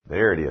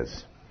There it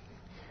is.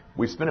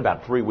 We've spent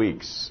about 3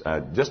 weeks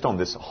just on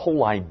this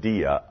whole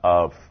idea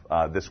of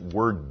this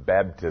word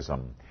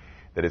baptism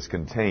that is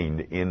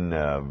contained in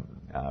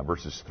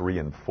verses 3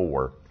 and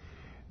 4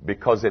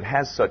 because it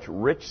has such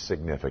rich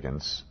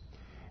significance.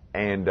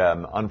 And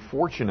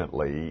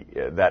unfortunately,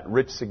 that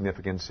rich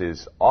significance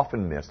is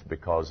often missed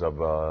because of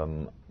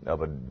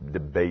a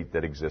debate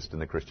that exists in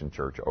the Christian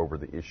church over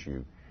the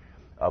issue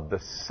of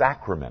the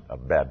sacrament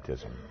of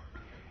baptism.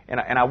 And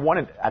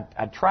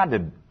I tried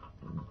to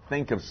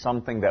think of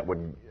something that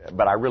would,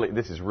 but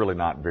this is really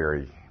not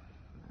very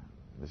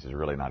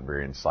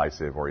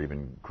incisive or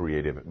even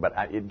creative, but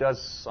it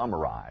does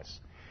summarize.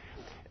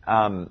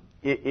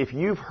 If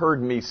you've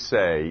heard me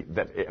say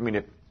that,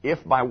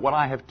 if by what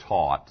I have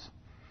taught,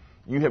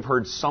 you have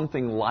heard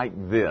something like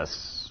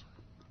this,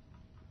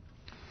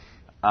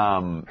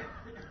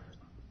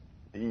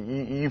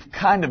 you've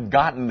kind of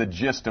gotten the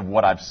gist of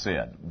what I've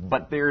said.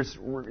 But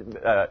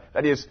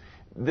that is,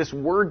 this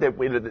word that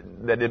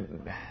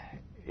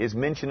is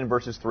mentioned in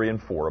verses 3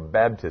 and 4 of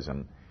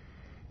baptism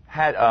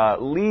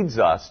leads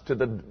us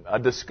to a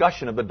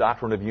discussion of the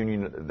doctrine of the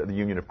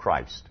union of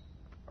Christ,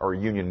 or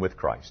union with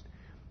Christ.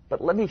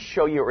 But let me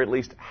show you, or at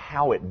least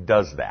how it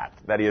does that.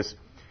 That is,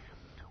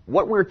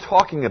 what we're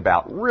talking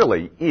about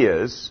really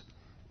is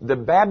the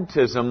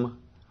baptism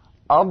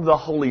of the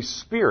Holy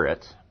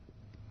Spirit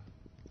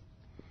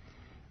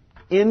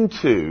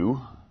into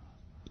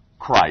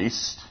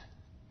Christ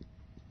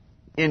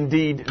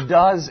indeed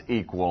does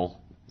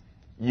equal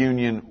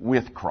union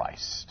with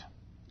Christ.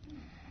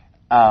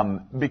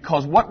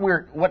 Because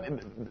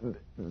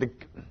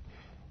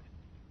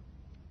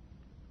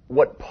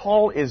what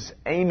Paul is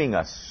aiming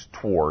us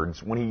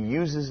towards when he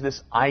uses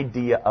this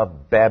idea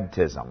of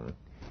baptism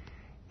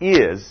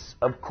is,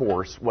 of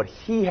course, what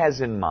he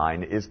has in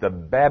mind is the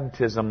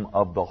baptism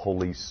of the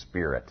Holy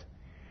Spirit.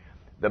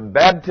 The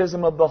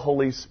baptism of the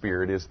Holy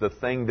Spirit is the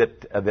thing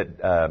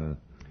that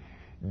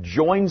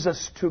joins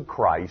us to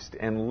Christ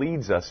and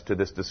leads us to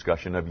this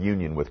discussion of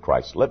union with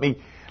Christ. Let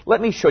me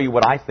show you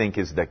what I think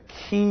is the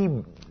key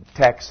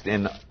text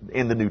in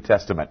the New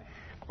Testament,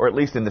 or at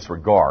least in this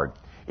regard.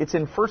 It's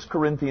in 1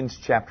 Corinthians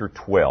chapter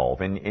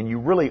 12, and you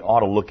really ought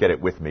to look at it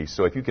with me.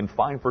 So if you can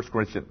find 1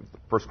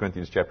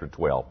 Corinthians chapter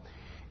 12,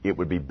 it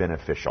would be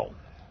beneficial.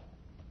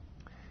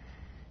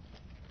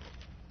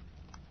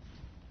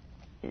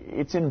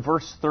 It's in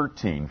verse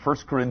 13,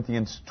 1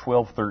 Corinthians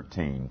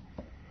 12:13.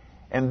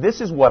 And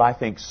this is what I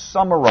think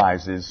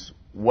summarizes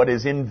what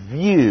is in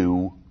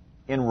view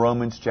in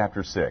Romans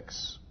chapter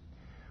 6.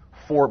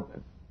 1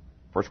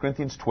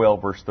 Corinthians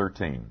 12, verse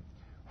 13.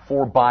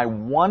 For by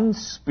one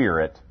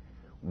Spirit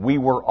we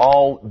were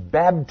all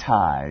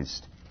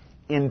baptized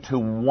into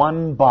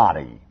one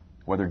body,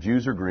 whether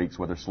Jews or Greeks,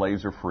 whether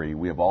slaves or free,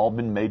 we have all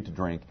been made to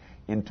drink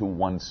into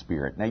one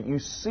Spirit. Now you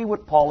see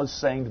what Paul is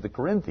saying to the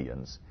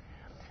Corinthians,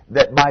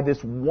 that by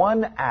this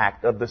one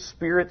act of the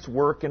Spirit's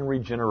work in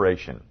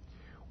regeneration,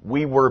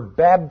 we were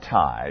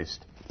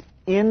baptized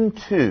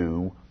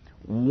into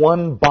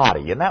one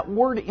body. And that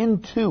word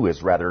into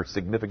is rather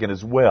significant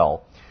as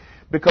well,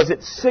 because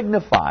it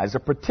signifies a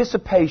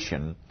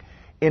participation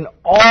in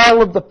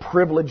all of the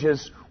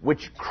privileges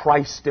which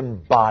Christ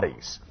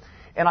embodies.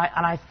 And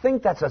I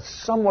think that's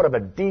somewhat of a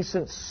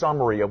decent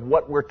summary of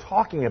what we're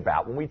talking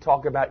about when we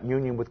talk about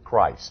union with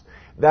Christ.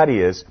 That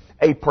is,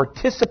 a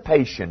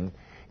participation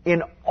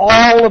in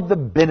all of the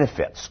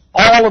benefits,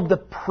 all of the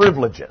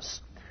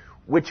privileges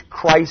which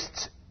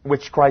Christ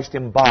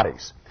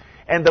embodies.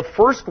 And the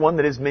first one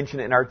that is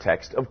mentioned in our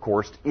text, of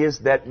course, is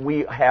that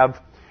we are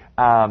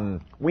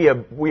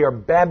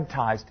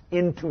baptized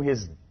into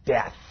His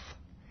death,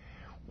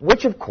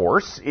 which, of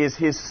course, is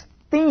His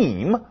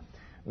theme,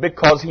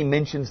 because He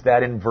mentions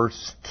that in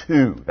verse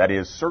 2. That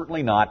is,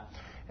 certainly not,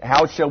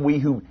 how shall we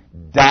who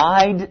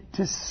died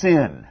to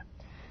sin?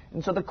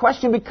 And so the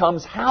question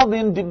becomes, how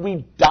then did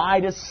we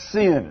die to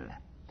sin?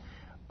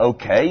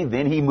 Okay,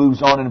 then he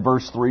moves on in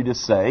verse 3 to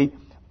say,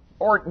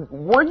 or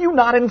were you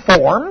not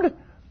informed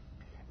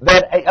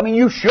that,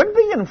 you should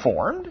be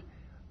informed,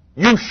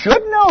 you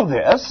should know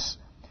this,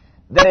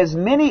 that as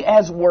many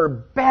as were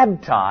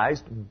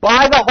baptized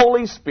by the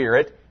Holy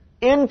Spirit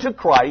into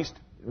Christ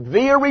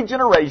via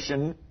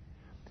regeneration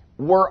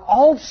were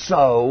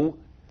also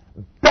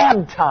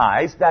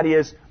baptized, that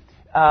is,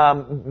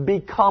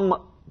 become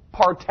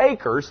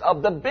partakers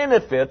of the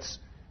benefits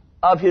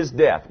of His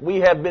death.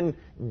 We have been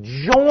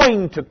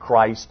joined to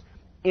Christ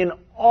in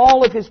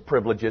all of His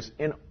privileges,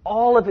 in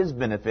all of His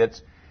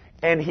benefits.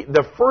 And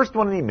the first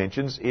one He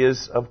mentions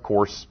is, of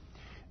course,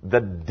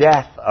 the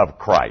death of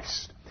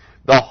Christ.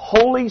 The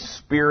Holy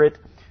Spirit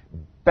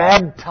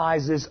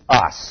baptizes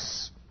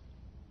us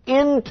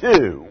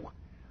into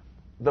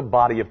the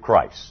body of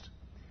Christ.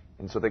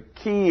 And so the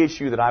key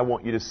issue that I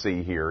want you to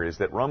see here is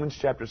that Romans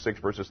chapter 6,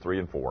 verses 3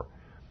 and 4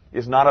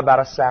 is not about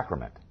a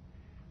sacrament.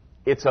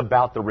 It's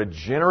about the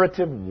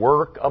regenerative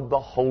work of the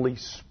Holy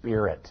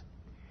Spirit.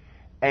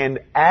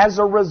 And as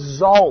a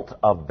result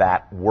of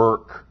that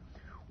work,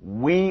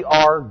 we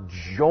are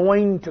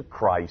joined to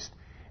Christ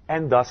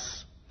and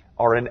thus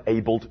are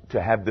enabled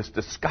to have this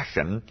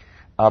discussion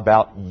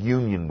about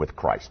union with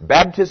Christ.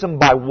 Baptism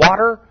by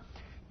water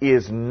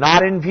is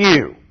not in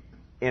view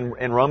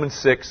in Romans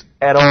 6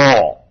 at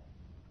all.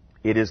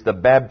 It is the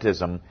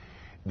baptism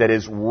that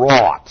is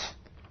wrought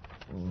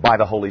by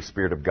the Holy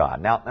Spirit of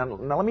God. Now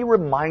let me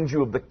remind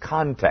you of the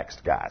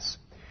context, guys.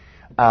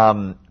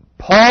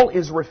 Paul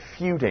is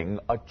refuting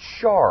a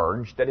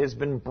charge that has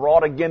been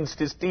brought against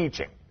his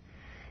teaching,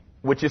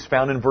 which is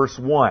found in verse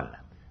 1.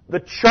 The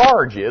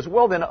charge is,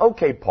 well then,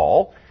 okay,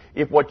 Paul,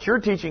 if what you're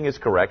teaching is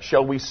correct,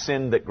 shall we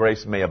sin that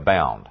grace may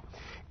abound?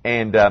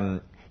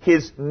 And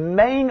his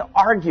main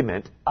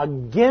argument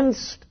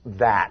against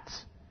that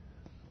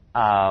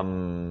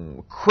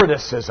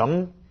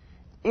criticism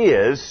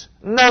is,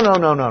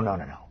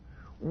 no.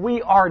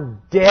 We are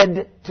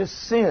dead to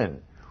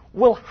sin.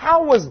 Well,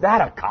 how was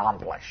that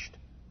accomplished?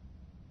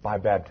 By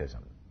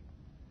baptism.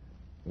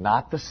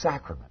 Not the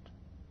sacrament.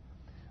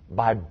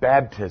 By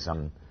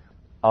baptism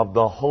of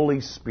the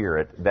Holy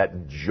Spirit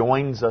that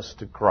joins us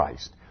to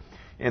Christ.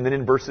 And then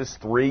in verses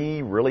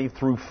 3, really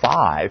through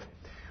 5,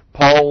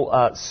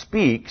 Paul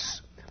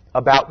speaks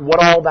about what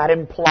all that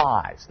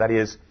implies. That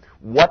is,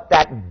 what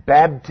that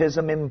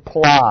baptism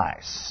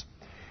implies.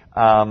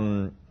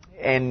 And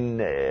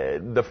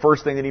the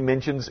first thing that he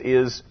mentions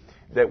is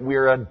that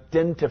we're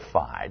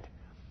identified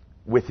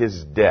with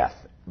His death.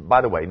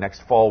 By the way,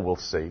 next fall we'll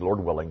see, Lord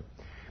willing,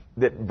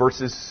 that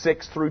verses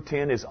 6 through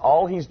 10 is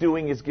all he's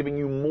doing is giving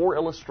you more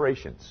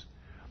illustrations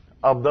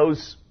of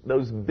those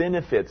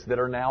benefits that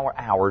are now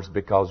ours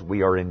because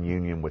we are in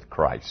union with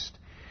Christ.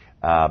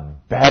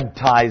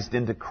 Baptized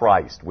into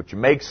Christ, which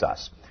makes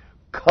us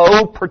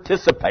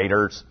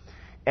co-participators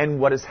in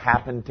what has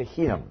happened to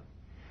Him.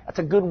 That's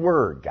a good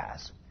word,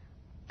 guys.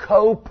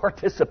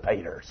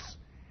 Co-participators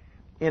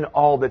in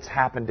all that's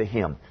happened to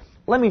Him.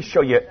 Let me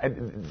show you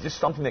just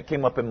something that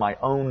came up in my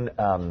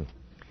own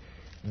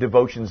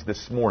devotions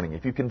this morning.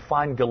 If you can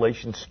find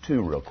Galatians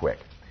 2 real quick.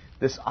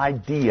 This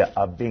idea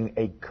of being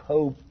a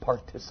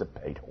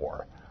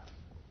co-participator.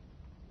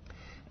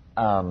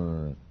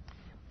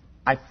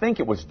 I think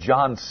it was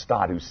John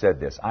Stott who said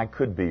this. I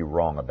could be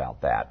wrong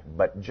about that.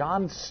 But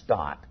John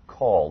Stott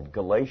called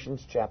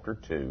Galatians chapter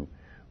 2,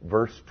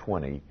 verse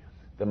 20,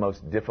 the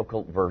most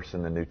difficult verse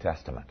in the New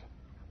Testament.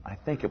 I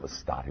think it was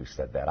Stott who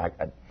said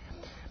that.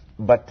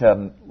 But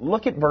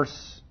look at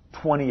verse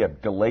 20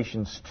 of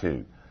Galatians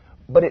 2.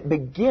 But it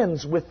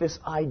begins with this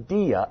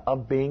idea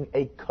of being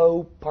a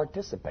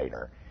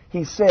co-participator.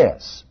 He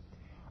says,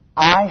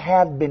 I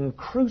have been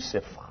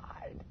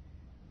crucified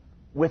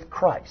with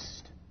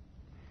Christ.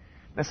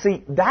 Now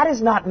see, that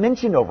is not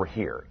mentioned over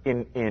here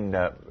in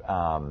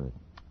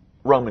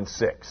Romans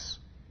 6.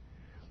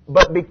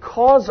 But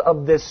because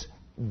of this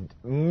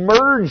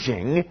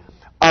merging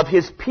of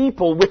His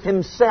people with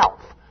Himself,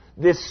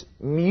 this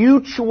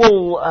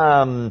mutual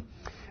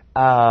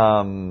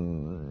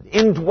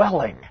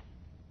indwelling,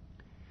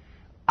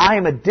 I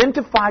am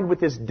identified with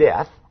His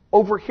death.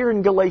 Over here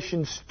in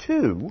Galatians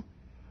 2,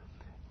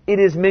 it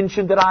is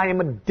mentioned that I am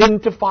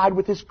identified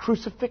with His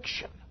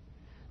crucifixion.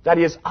 That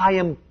is, I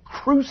am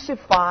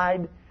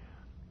crucified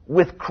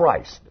with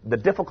Christ. The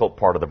difficult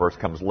part of the verse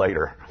comes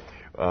later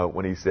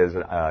when he says,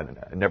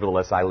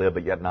 nevertheless I live,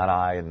 but yet not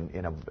I. And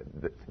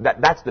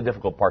that's the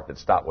difficult part that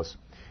Stott was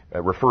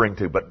referring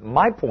to. But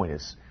my point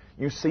is,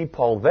 you see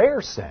Paul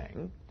there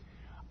saying,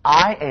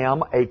 I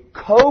am a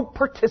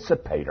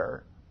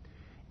co-participator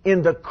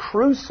in the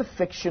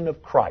crucifixion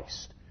of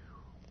Christ.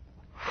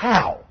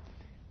 How?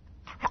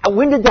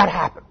 When did that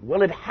happen?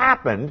 Well, it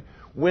happened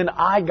when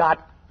I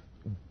got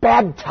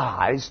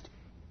baptized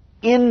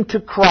into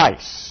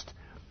Christ.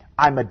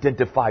 I'm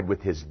identified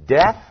with His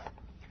death.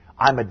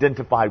 I'm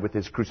identified with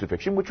His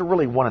crucifixion, which are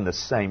really one and the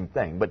same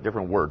thing, but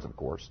different words, of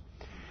course.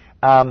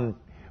 But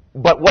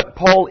what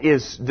Paul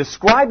is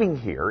describing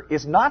here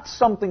is not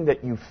something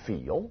that you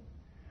feel.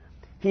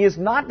 He is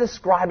not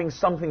describing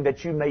something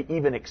that you may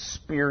even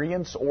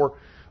experience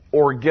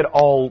or get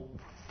all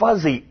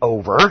fuzzy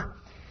over.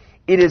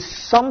 He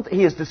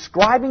is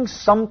describing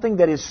something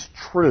that is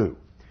true.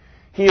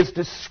 He is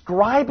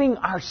describing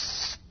our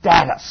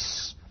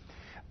status.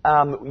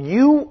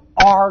 You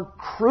are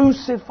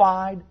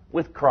crucified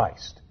with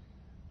Christ.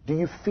 Do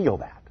you feel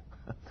that?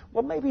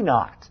 Well, maybe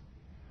not.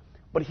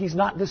 But he's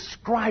not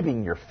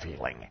describing your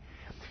feeling.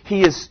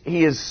 He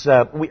is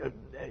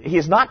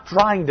not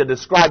trying to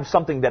describe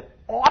something that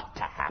ought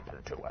to happen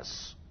to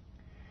us.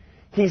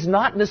 He's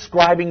not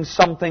describing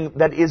something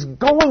that is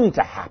going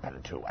to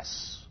happen to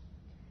us.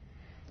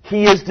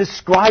 He is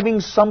describing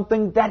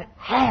something that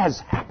has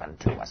happened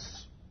to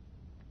us.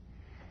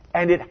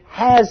 And it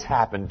has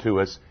happened to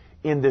us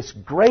in this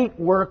great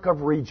work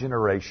of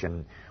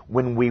regeneration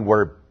when we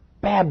were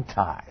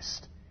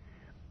baptized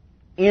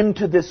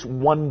into this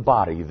one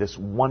body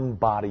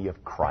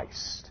of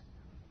Christ.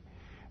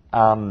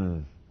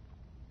 And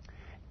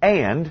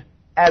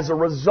as a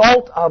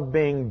result of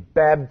being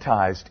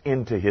baptized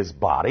into His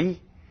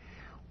body,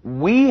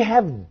 we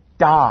have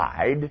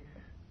died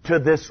to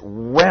this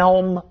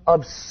realm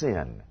of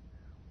sin.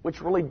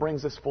 Which really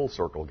brings us full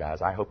circle,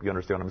 guys. I hope you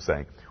understand what I'm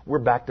saying. We're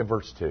back to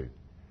verse 2.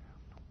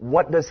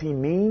 What does he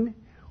mean?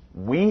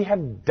 We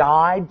have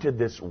died to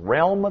this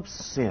realm of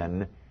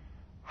sin.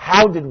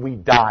 How did we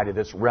die to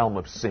this realm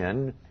of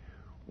sin?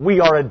 We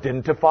are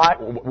identified,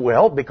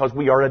 well, because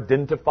we are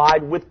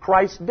identified with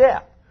Christ's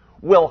death.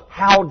 Well,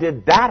 how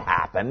did that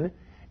happen?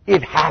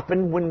 It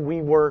happened when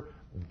we were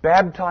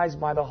baptized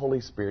by the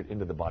Holy Spirit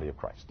into the body of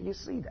Christ. Do you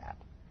see that?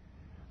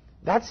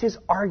 That's his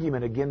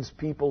argument against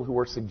people who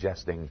are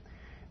suggesting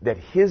that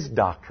his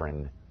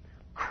doctrine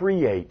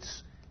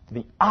creates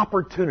the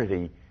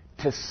opportunity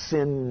to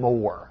sin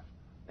more.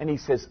 And he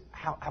says,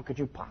 how could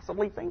you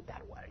possibly think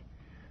that way?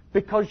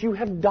 Because you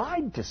have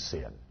died to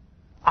sin.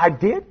 I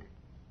did?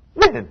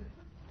 When?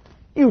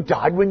 You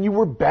died when you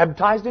were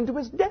baptized into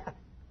his death.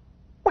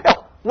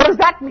 Well, what does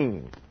that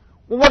mean?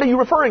 Well, what are you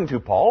referring to,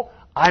 Paul?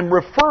 I'm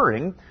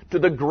referring to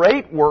the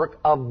great work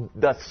of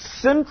the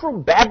central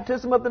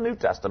baptism of the New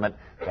Testament,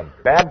 the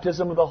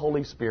baptism of the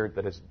Holy Spirit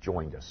that has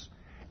joined us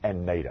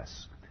and made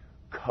us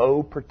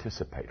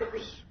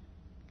co-participators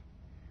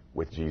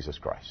with Jesus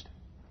Christ.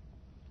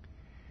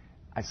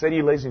 I say to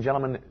you, ladies and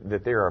gentlemen,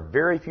 that there are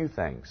very few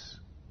things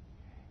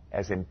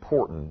as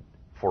important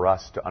for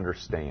us to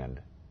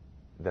understand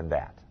than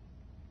that.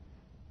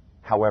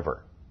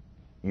 However,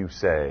 you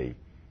say,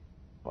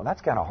 well,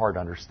 that's kind of hard to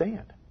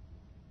understand.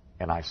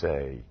 And I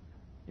say,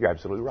 you're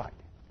absolutely right.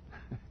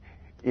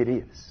 It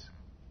is.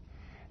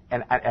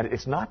 And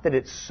it's not that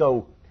it's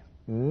so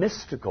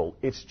mystical,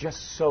 it's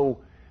just so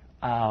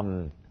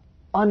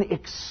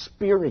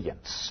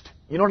unexperienced.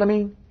 You know what I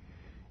mean?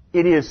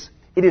 It is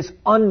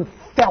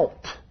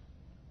unfelt.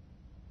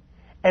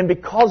 And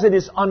because it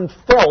is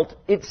unfelt,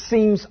 it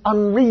seems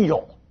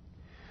unreal.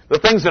 The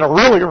things that are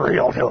really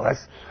real to us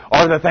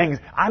are the things,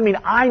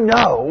 I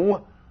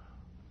know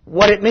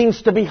what it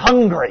means to be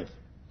hungry.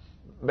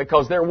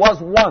 Because there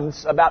was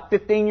once, about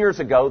 15 years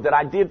ago, that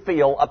I did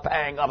feel a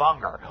pang of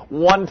hunger.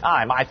 One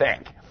time, I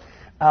think.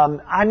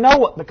 I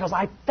know it because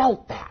I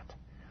felt that.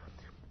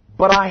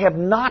 But I have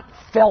not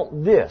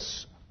felt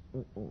this.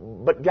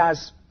 But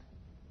guys,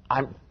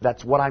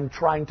 that's what I'm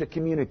trying to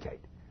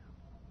communicate.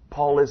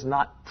 Paul is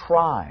not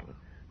trying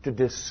to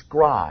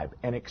describe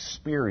an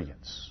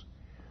experience.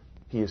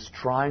 He is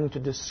trying to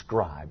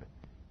describe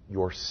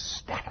your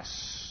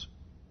status.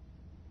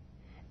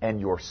 And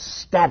your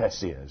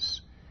status is,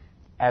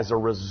 as a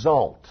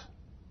result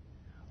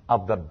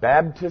of the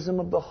baptism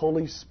of the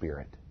Holy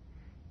Spirit,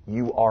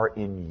 you are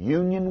in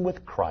union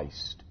with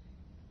Christ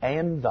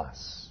and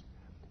thus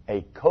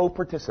a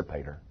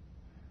co-participator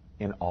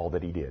in all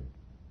that he did.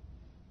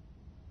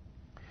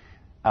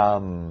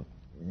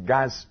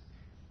 Guys,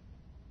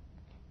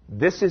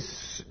 this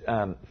is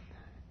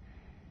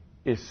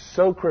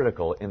so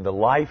critical in the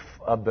life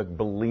of the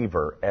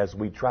believer as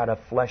we try to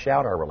flesh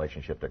out our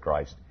relationship to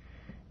Christ,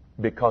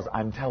 because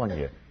I'm telling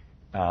you,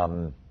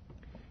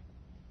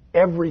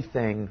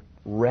 everything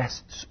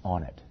rests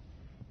on it.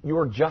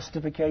 Your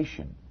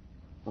justification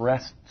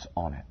rests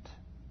on it.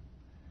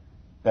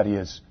 That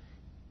is,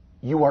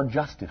 you are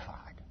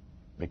justified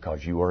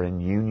because you are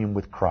in union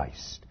with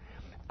Christ.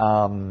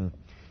 Our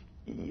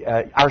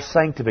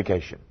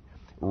sanctification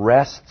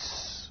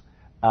rests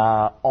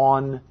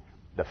on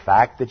the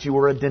fact that you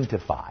are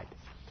identified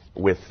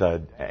with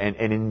and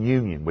in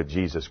union with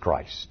Jesus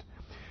Christ.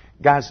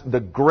 Guys, the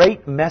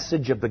great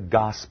message of the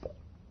gospel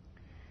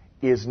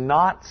is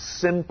not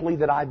simply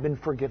that I've been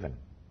forgiven.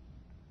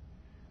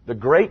 The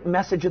great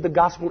message of the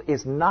gospel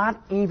is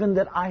not even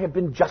that I have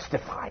been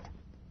justified.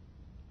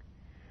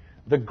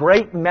 The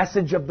great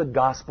message of the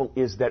gospel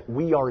is that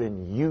we are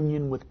in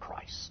union with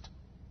Christ.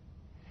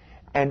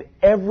 And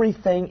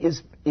everything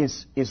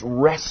is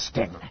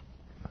resting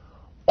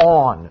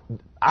on,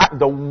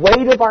 the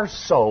weight of our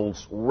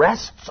souls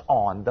rests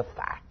on the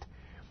fact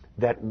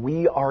that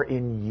we are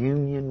in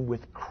union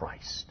with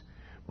Christ.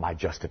 My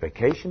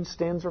justification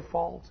stands or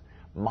falls.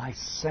 My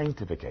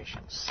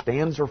sanctification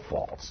stands or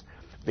falls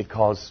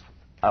because,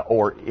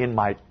 or in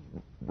my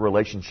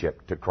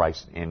relationship to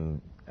Christ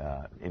in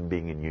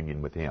being in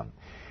union with Him.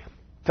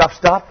 Tough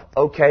stuff?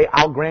 Okay,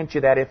 I'll grant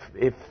you that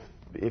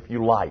if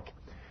you like.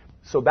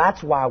 So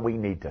that's why we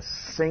need to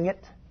sing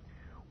it.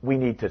 We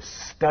need to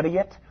study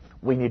it.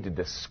 We need to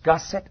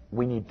discuss it.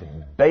 We need to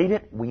debate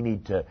it. We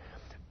need to...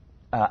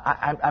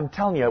 I'm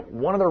telling you,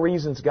 one of the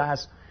reasons,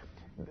 guys,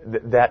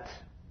 that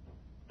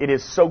it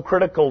is so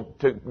critical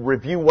to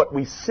review what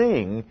we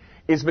sing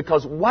is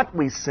because what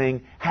we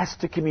sing has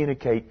to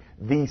communicate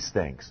these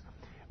things.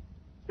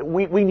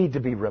 We need to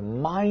be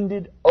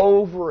reminded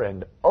over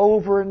and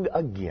over and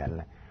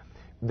again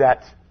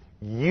that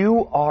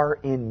you are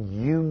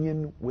in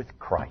union with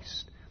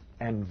Christ,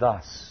 and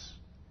thus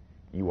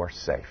you are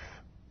safe.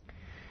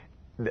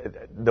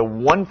 The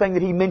one thing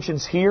that he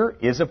mentions here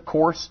is, of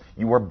course,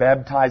 you were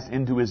baptized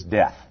into His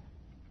death.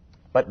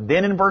 But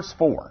then in verse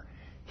 4,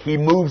 he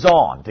moves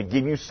on to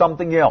give you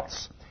something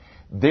else.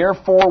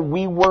 Therefore,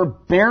 we were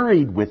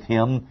buried with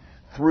Him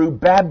through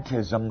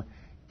baptism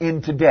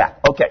into death.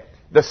 Okay,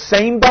 the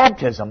same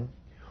baptism.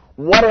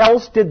 What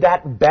else did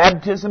that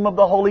baptism of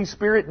the Holy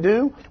Spirit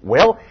do?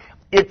 Well,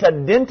 It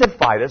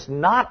identified us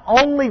not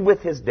only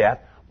with His death,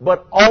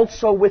 but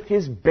also with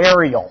His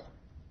burial.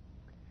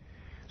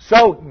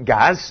 So,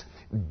 guys,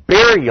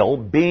 burial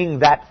being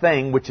that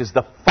thing which is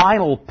the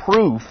final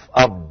proof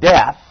of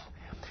death,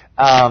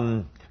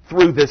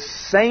 through this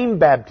same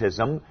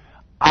baptism,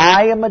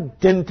 I am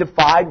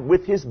identified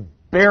with His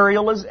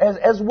burial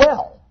as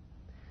well.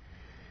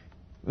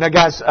 Now,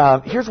 guys,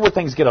 here's where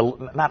things get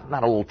not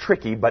a little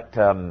tricky, but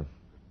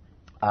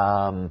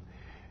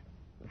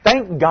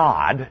thank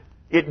God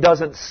it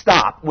doesn't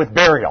stop with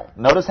burial.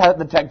 Notice how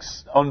the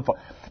text unfolds.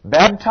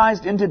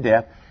 Baptized into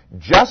death,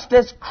 just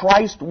as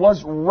Christ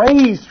was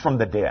raised from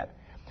the dead.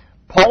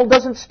 Paul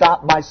doesn't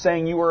stop by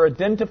saying you are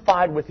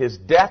identified with His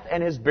death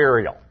and His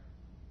burial.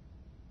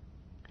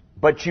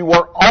 But you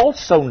are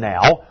also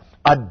now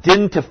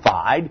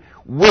identified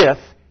with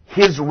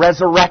His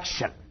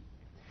resurrection.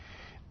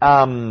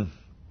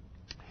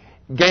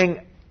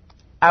 Gang,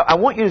 I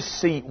want you to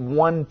see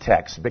one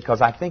text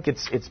because I think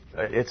it's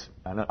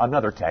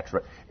another text.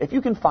 If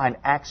you can find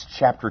Acts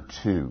chapter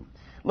 2,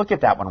 look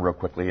at that one real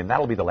quickly, and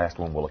that'll be the last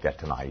one we'll look at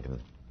tonight.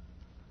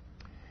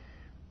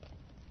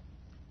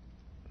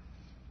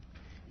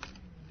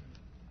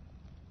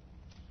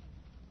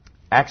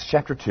 Acts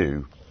chapter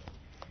 2,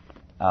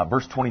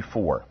 verse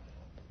 24.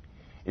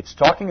 It's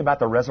talking about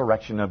the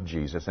resurrection of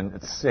Jesus, and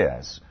it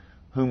says,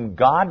 whom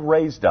God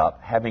raised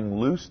up, having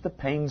loosed the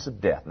pains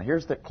of death. Now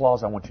here's the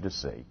clause I want you to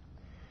see.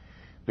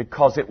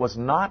 Because it was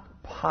not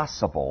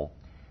possible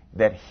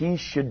that He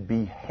should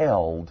be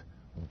held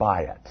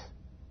by it.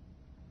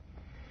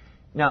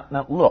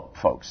 Now look,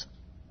 folks.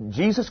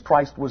 Jesus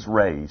Christ was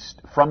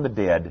raised from the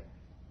dead,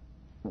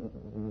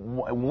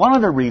 one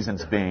of the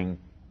reasons being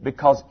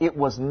because it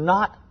was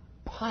not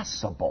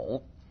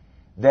possible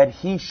that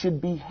He should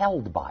be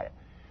held by it.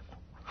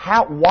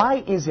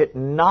 Why is it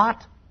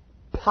not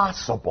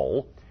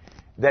possible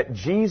that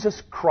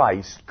Jesus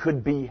Christ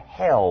could be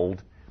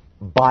held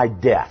by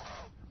death?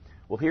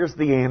 Well, here's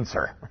the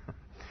answer.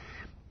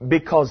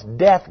 Because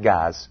death,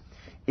 guys,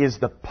 is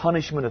the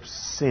punishment of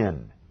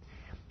sin.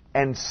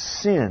 And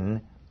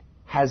sin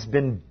has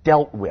been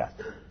dealt with.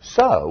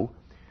 So,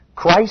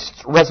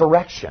 Christ's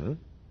resurrection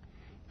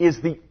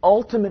is the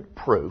ultimate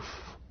proof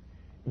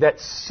that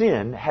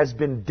sin has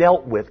been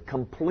dealt with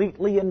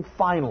completely and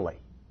finally.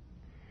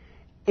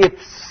 If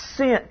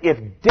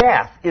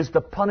death is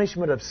the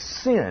punishment of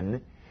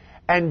sin,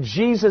 and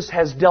Jesus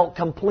has dealt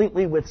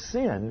completely with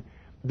sin,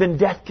 then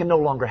death can no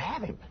longer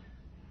have Him.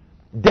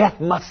 Death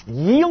must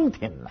yield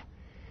Him.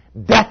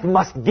 Death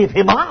must give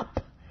Him up.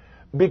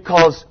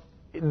 Because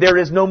there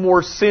is no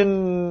more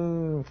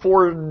sin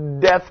for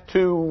death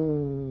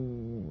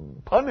to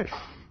punish.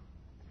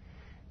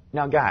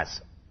 Now,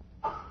 guys,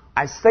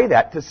 I say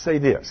that to say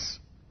this.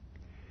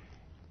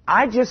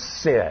 I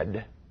just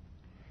said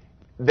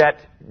that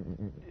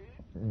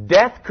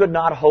death could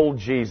not hold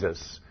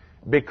Jesus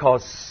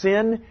because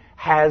sin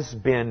has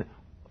been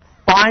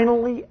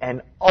finally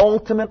and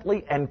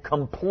ultimately and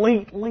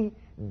completely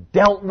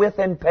dealt with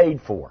and paid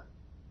for.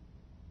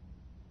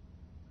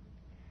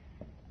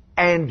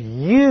 And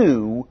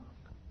you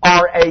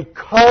are a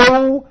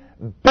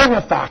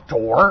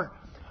co-benefactor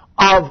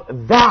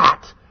of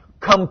that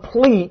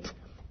complete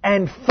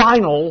and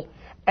final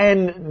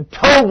and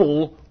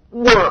total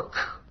work.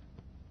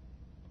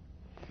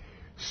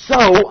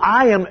 So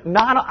I am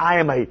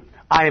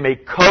a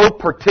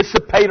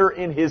co-participator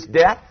in His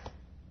death.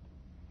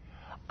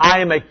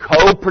 I am a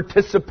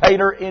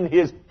co-participator in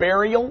His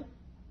burial.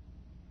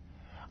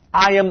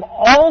 I am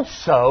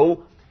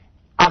also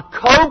a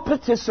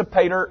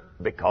co-participator,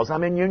 because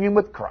I'm in union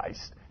with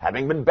Christ,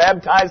 having been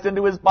baptized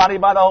into His body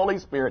by the Holy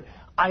Spirit,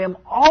 I am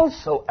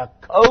also a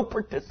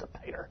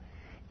co-participator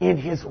in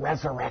His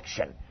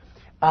resurrection.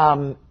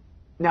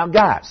 Now,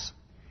 guys,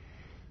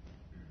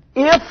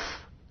 if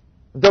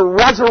the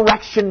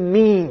resurrection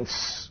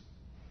means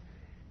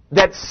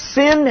that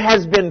sin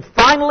has been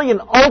finally and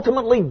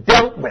ultimately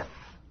dealt with,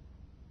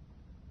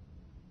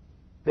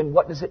 then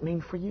what does it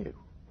mean for you?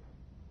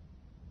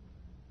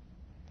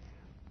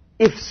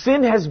 If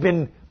sin has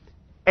been,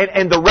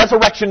 and the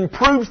resurrection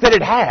proves that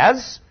it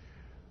has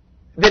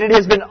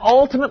been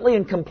ultimately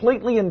and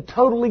completely and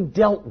totally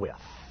dealt with,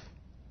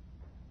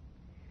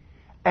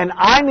 and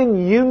I'm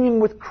in union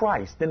with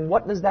Christ, then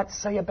what does that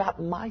say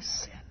about my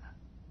sin?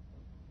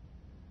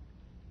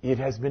 It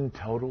has been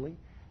totally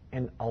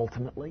and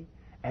ultimately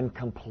and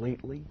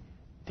completely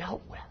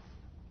dealt with.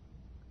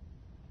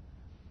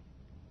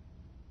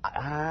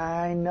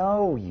 I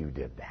know you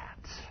did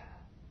that.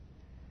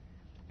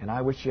 And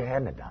I wish you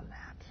hadn't have done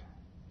that.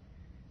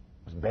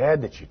 It was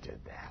bad that you did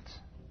that.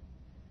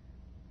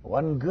 It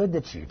wasn't good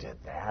that you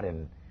did that.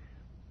 And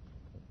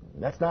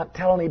let's not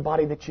tell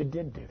anybody that you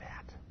did do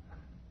that.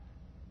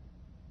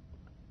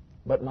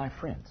 But my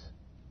friends,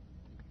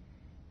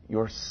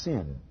 your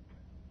sin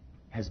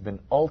has been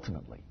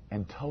ultimately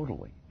and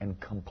totally and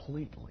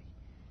completely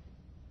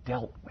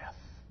dealt with.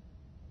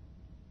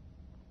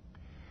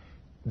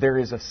 There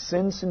is a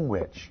sense in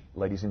which,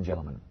 ladies and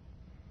gentlemen,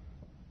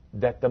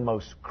 that the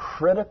most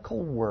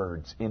critical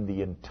words in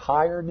the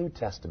entire New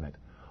Testament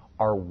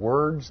are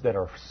words that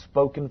are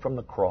spoken from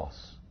the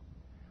cross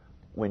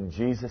when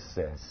Jesus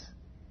says,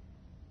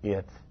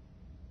 "It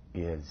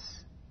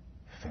is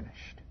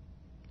finished."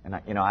 And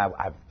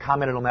I've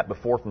commented on that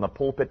before from the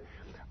pulpit.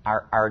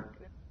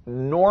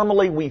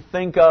 Normally we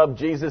think of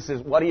Jesus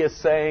as what he is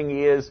saying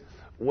is,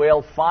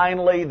 well,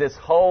 finally this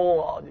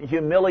whole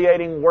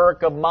humiliating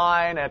work of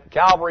mine at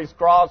Calvary's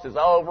cross is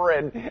over,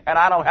 and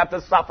I don't have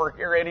to suffer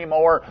here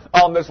anymore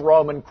on this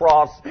Roman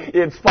cross.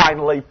 It's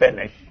finally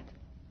finished.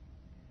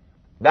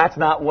 That's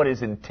not what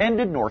is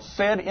intended nor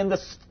said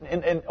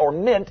or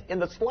meant in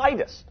the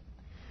slightest.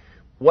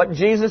 What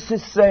Jesus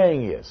is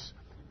saying is,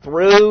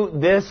 through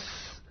this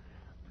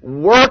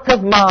work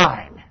of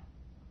mine,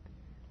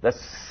 the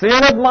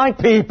sin of my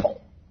people,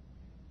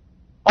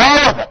 all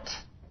of it,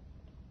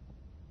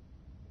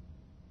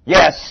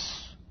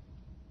 yes,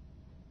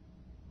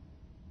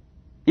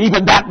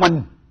 even that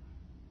one,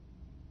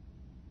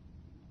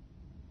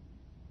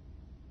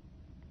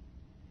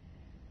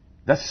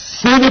 the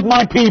sin of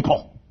my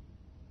people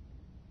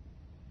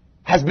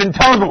has been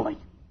totally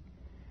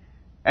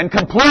and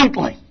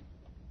completely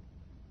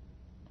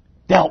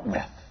dealt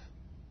with.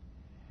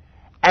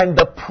 And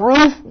the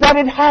proof that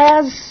it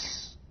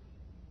has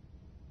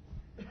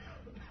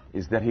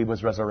is that he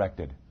was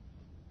resurrected.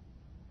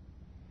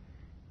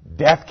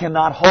 Death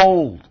cannot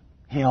hold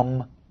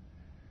him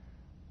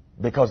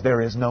because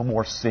there is no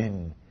more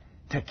sin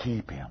to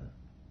keep him.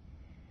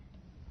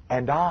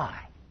 And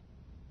I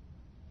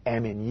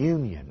am in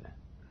union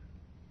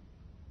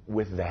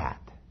with that.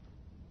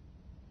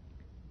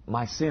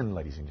 My sin,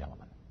 ladies and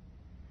gentlemen,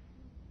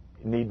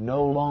 need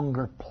no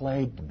longer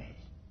plague me.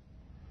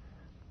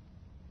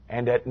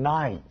 And at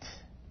night,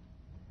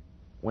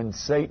 when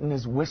Satan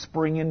is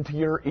whispering into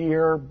your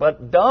ear,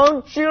 "But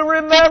don't you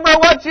remember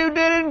what you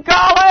did in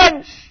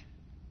college?"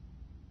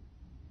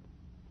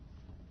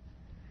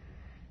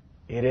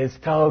 It is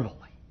totally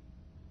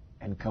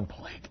and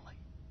completely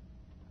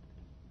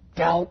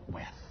dealt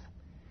with.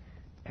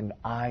 And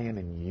I am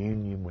in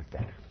union with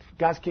that.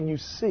 Guys, can you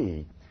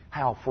see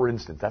how, for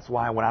instance, that's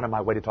why I went out of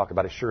my way to talk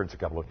about assurance a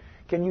couple of weeks.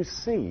 Can you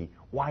see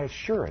why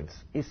assurance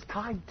is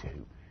tied to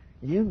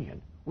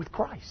union with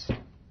Christ?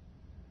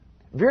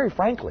 Very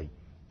frankly,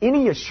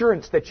 any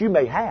assurance that you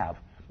may have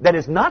that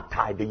is not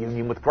tied to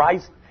union with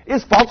Christ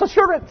is false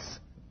assurance.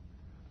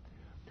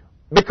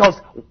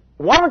 Because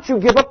why don't you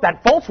give up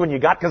that false one you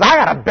got? Because I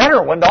got a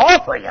better one to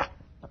offer you.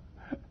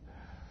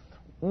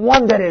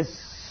 One that is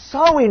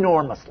so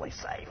enormously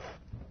safe.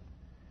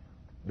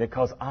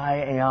 Because I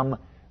am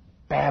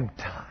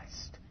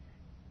baptized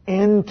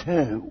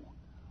into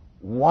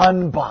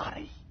one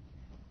body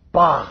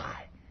by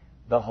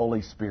the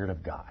Holy Spirit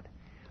of God.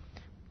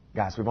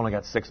 Guys, we've only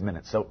got 6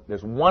 minutes, so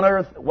there's one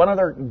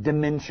other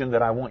dimension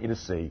that I want you to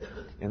see,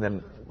 and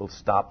then we'll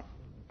stop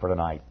for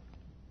tonight.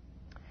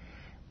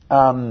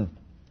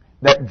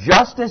 That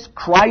just as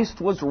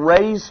Christ was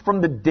raised from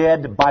the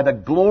dead by the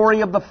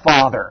glory of the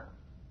Father,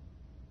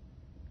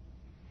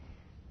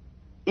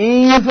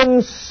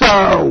 even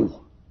so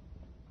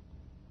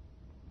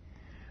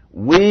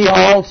we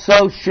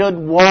also should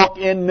walk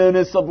in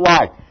newness of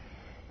life.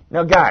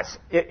 Now, guys,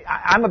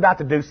 I'm about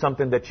to do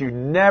something that you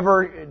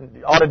never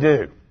ought to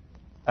do.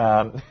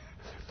 All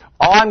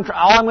I'm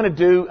going to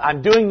do,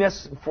 I'm doing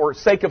this for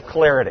sake of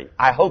clarity.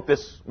 I hope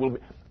this will be.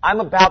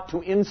 I'm about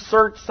to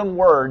insert some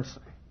words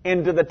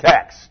into the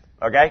text,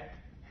 okay?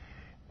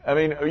 I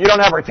mean, you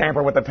don't ever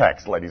tamper with the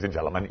text, ladies and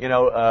gentlemen.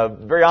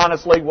 Very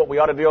honestly, what we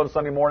ought to do on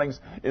Sunday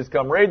mornings is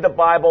come read the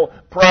Bible,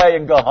 pray,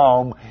 and go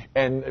home,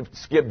 and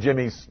skip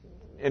Jimmy's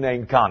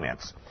inane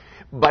comments.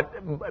 But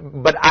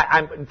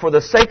I'm for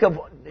the sake of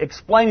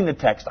explaining the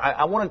text,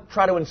 I want to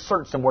try to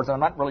insert some words. I'm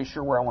not really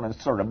sure where I want to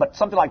insert them, but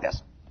something like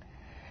this.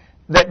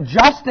 That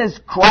just as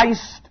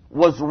Christ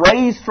was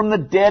raised from the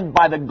dead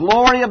by the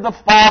glory of the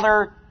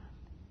Father,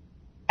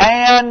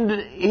 and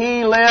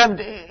he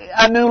lived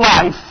a new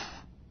life,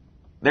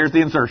 there's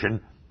the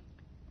insertion,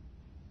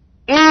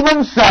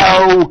 even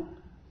so,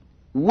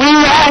 we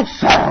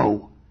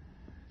also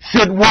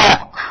should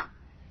walk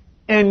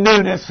in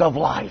newness of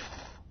life.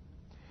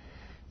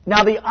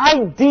 Now, the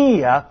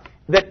idea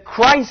that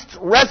Christ's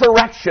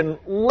resurrection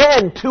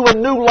led to a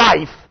new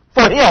life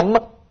for him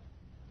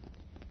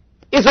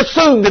is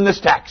assumed in this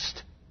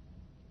text.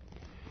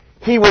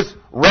 He was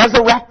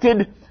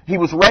resurrected, he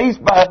was raised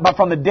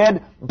from the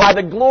dead by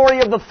the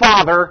glory of the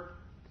Father,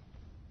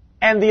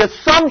 and the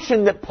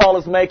assumption that Paul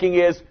is making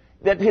is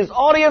that his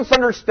audience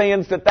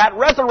understands that that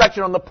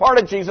resurrection on the part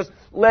of Jesus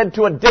led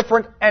to a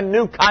different and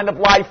new kind of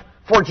life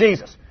for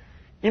Jesus.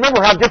 You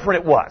remember how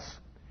different it was?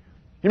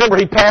 You remember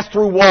he passed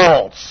through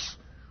walls,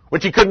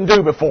 which he couldn't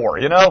do before,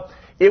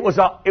 It was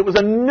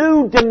a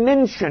new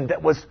dimension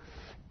that was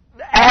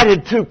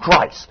added to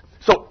Christ.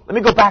 So let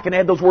me go back and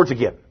add those words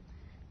again.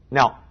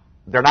 Now,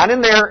 they're not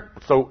in there,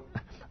 so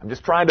I'm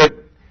just trying to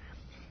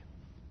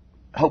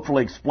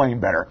hopefully explain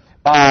better.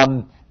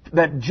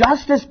 That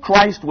just as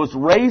Christ was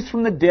raised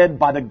from the dead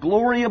by the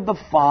glory of the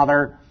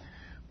Father,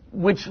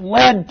 which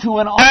led to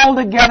an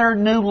altogether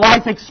new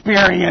life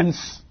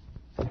experience,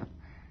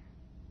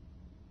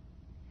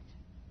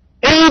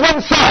 even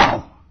even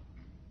so,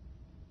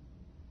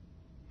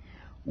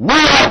 we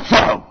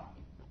also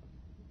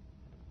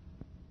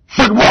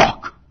should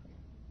walk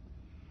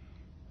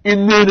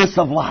in newness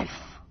of life.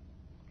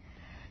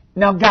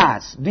 Now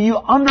guys, do you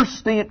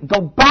understand?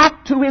 Go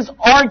back to his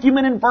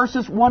argument in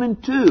verses 1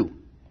 and 2.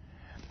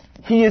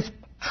 He is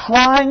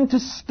trying to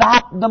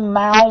stop the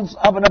mouths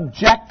of an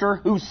objector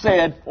who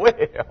said, well,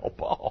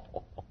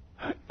 Paul,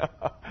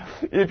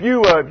 if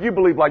you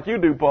believe like you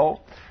do,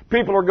 Paul,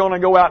 people are going to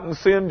go out and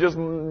sin just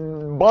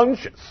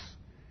bunches.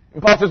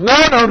 And Paul says, no.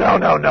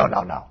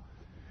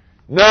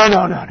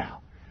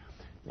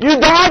 You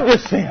died to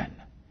sin.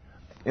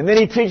 And then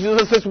he teaches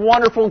us this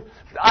wonderful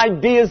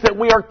ideas that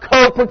we are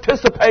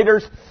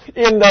co-participators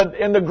in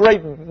the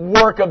great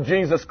work of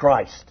Jesus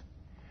Christ.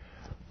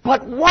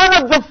 But one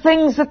of the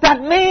things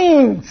that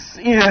means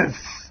is,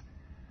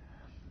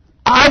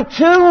 I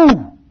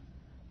too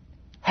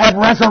have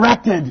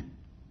resurrected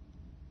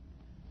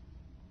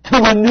to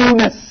a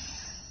newness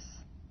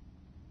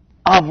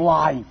of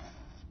life.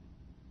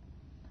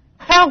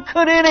 How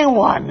could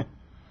anyone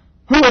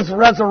who is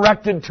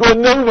resurrected to a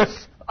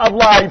newness of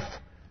life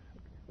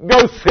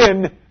go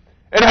sin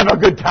and have a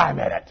good time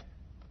at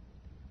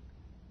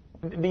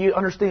it? Do you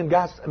understand,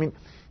 guys? I mean,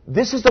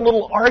 this is a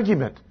little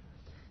argument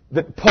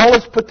that Paul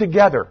has put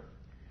together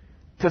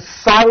to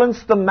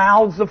silence the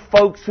mouths of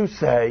folks who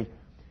say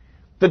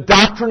the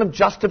doctrine of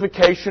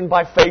justification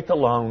by faith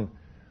alone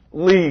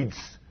leads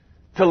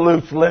to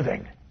loose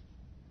living.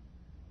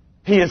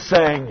 He is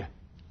saying,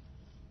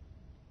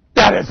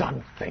 that is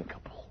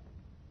unthinkable.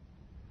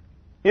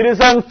 It is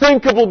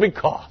unthinkable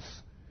because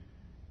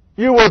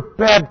you were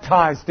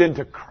baptized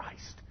into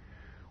Christ,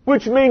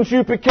 which means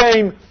you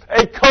became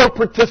a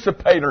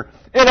co-participator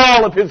in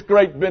all of His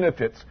great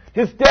benefits.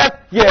 His death,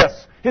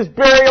 yes. His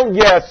burial,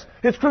 yes.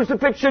 His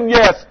crucifixion,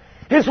 yes.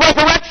 His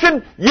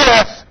resurrection,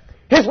 yes.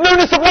 His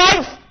newness of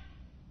life,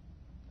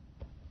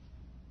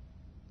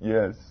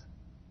 yes.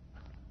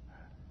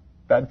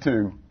 That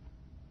too.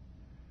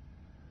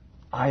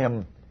 I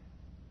am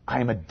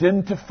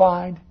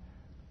identified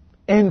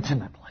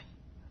intimately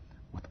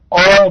with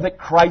all that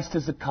Christ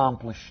has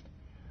accomplished,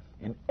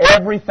 and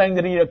everything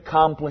that He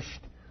accomplished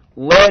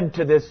led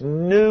to this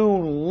new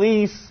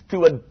lease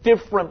to a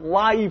different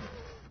life.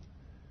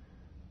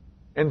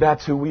 And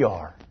that's who we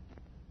are.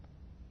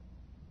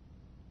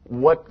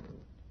 What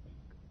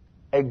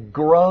a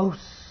gross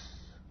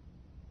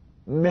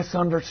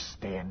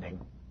misunderstanding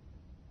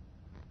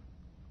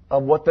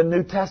of what the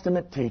New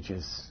Testament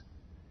teaches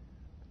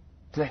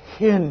to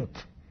hint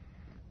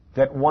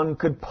that one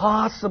could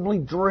possibly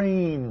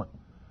dream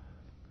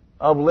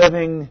of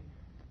living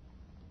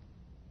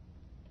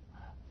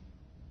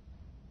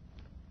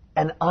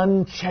an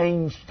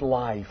unchanged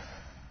life.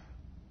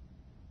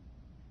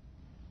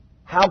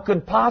 How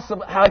could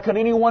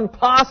anyone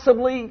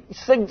possibly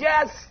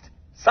suggest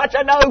such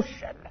a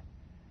notion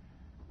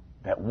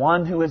that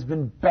one who has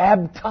been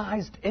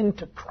baptized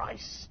into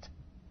Christ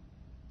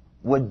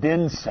would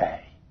then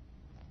say,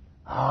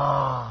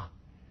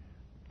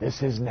 this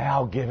has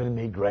now given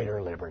me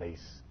greater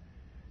liberties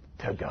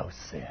to go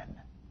sin.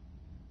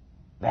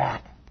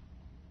 That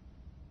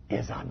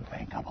is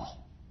unthinkable.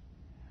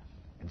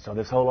 And so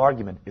this whole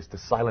argument is to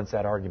silence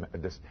that argument.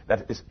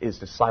 Is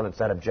to silence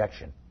that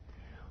objection.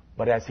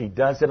 But as he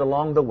does it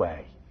along the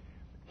way,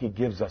 he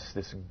gives us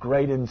this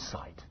great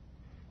insight,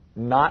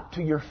 not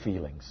to your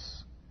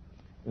feelings,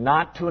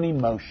 not to an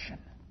emotion,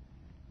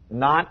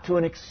 not to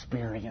an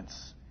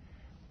experience.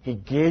 He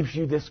gives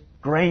you this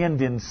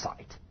grand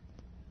insight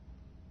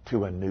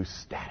to a new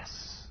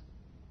status.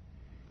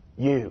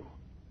 You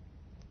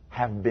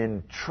have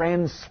been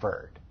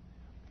transferred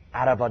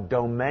out of a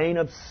domain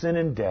of sin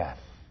and death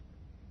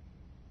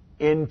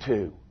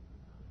into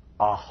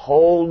a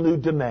whole new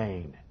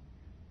domain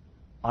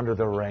under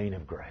the reign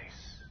of grace.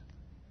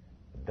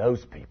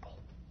 Those people,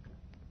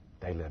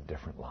 they live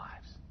different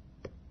lives.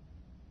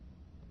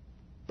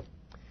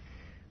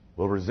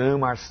 We'll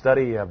resume our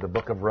study of the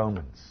book of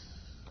Romans,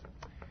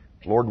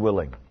 Lord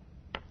willing,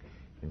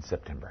 in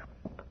September.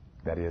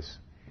 That is,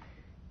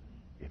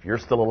 if you're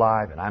still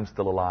alive and I'm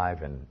still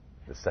alive and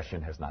the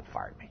session has not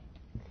fired me.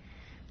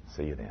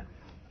 See you then.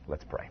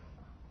 Let's pray.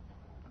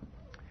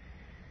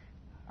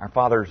 Our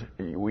Father,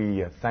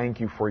 we thank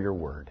you for your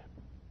word.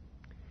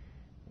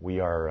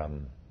 We're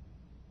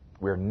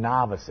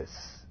novices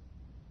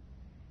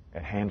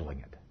at handling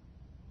it.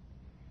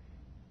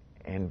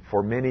 And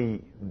for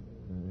many,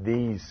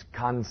 these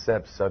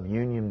concepts of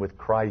union with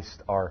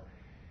Christ are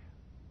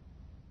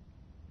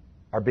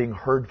being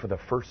heard for the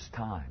first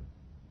time.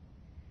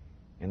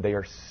 And they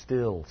are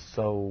still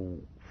so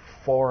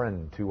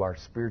foreign to our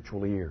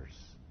spiritual ears.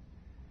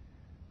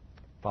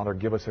 Father,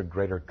 give us a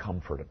greater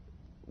comfort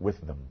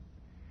with them.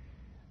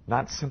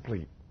 Not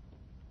simply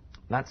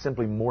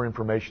more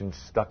information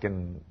stuck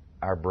in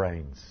our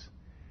brains,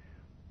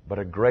 but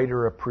a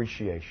greater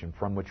appreciation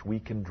from which we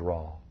can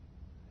draw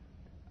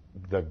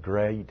the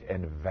great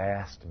and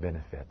vast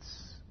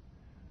benefits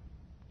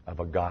of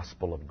a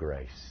gospel of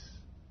grace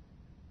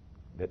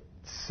that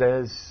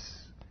says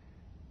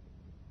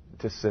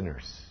to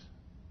sinners,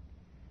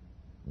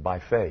 by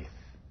faith,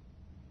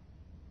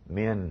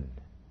 men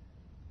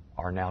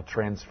are now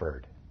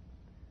transferred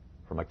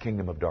from a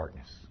kingdom of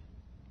darkness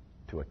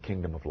to a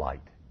kingdom of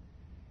light.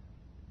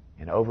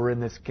 And over in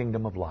this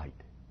kingdom of light,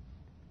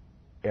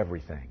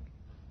 everything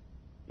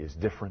is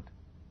different.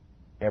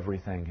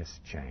 Everything has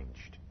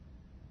changed.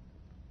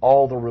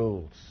 All the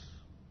rules,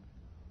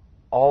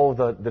 all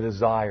the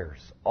desires,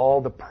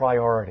 all the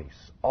priorities,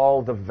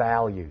 all the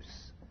values,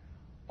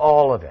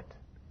 all of it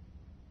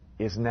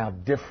is now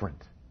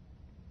different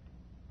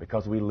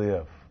because we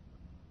live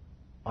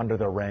under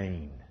the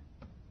reign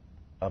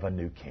of a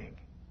new king.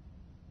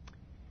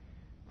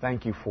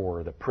 Thank you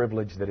for the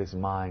privilege that is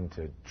mine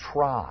to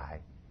try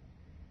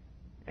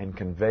and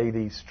convey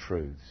these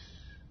truths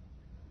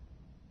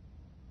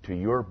to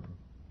your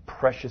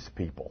precious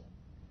people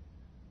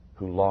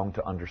who long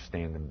to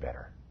understand them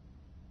better.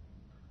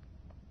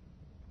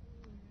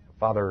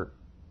 Father,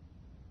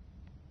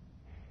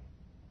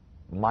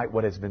 might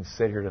what has been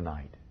said here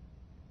tonight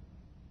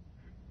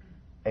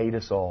aid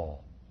us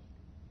all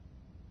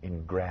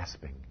in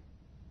grasping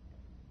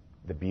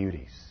the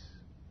beauties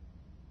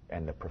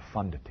and the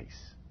profundities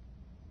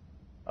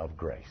of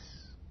grace.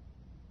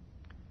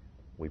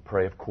 We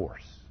pray, of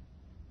course,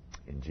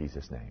 in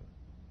Jesus' name.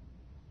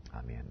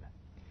 Amen.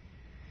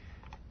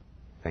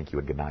 Thank you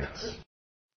and good night.